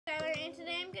and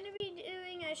today I'm going to be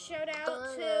doing a shout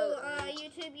out to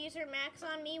YouTube user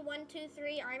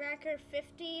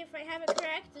macsonme123imacer50, if I have it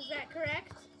correct. Is that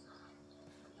correct?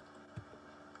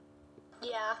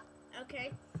 Yeah.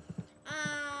 Okay.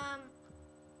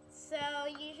 So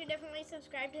you should definitely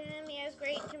subscribe to him. He has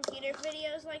great computer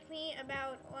videos like me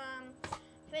about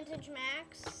vintage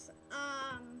Macs.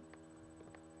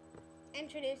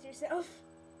 Introduce yourself.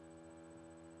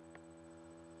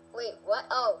 Wait, what?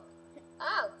 Oh,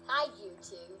 hi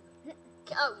YouTube.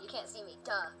 Oh, you can't see me,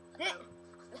 duh.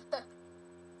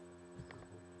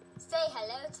 Say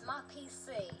hello to my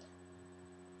PC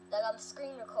that I'm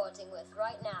screen recording with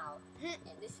right now.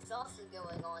 And this is also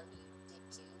going on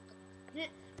YouTube.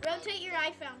 Rotate your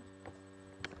iPhone.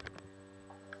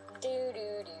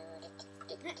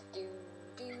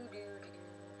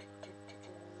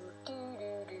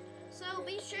 So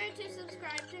be sure to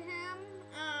subscribe to him.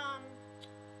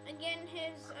 Again,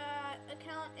 his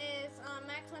account is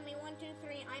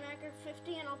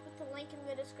macsonme123imacer50, and I'll put the link in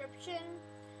the description.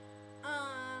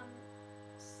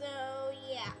 So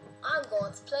yeah. I'm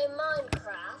going to play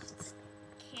Minecraft.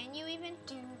 Can you even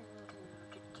do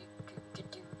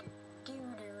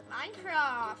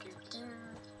Minecraft?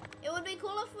 It would be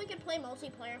cool if we could play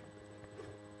multiplayer.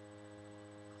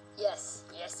 Yes,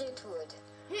 it would.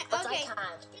 But Okay. I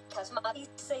can't because my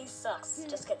PC sucks.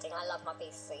 Just kidding, I love my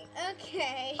PC.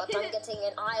 Okay. But I'm getting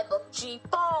an iBook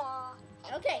G4.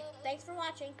 Okay, thanks for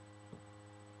watching.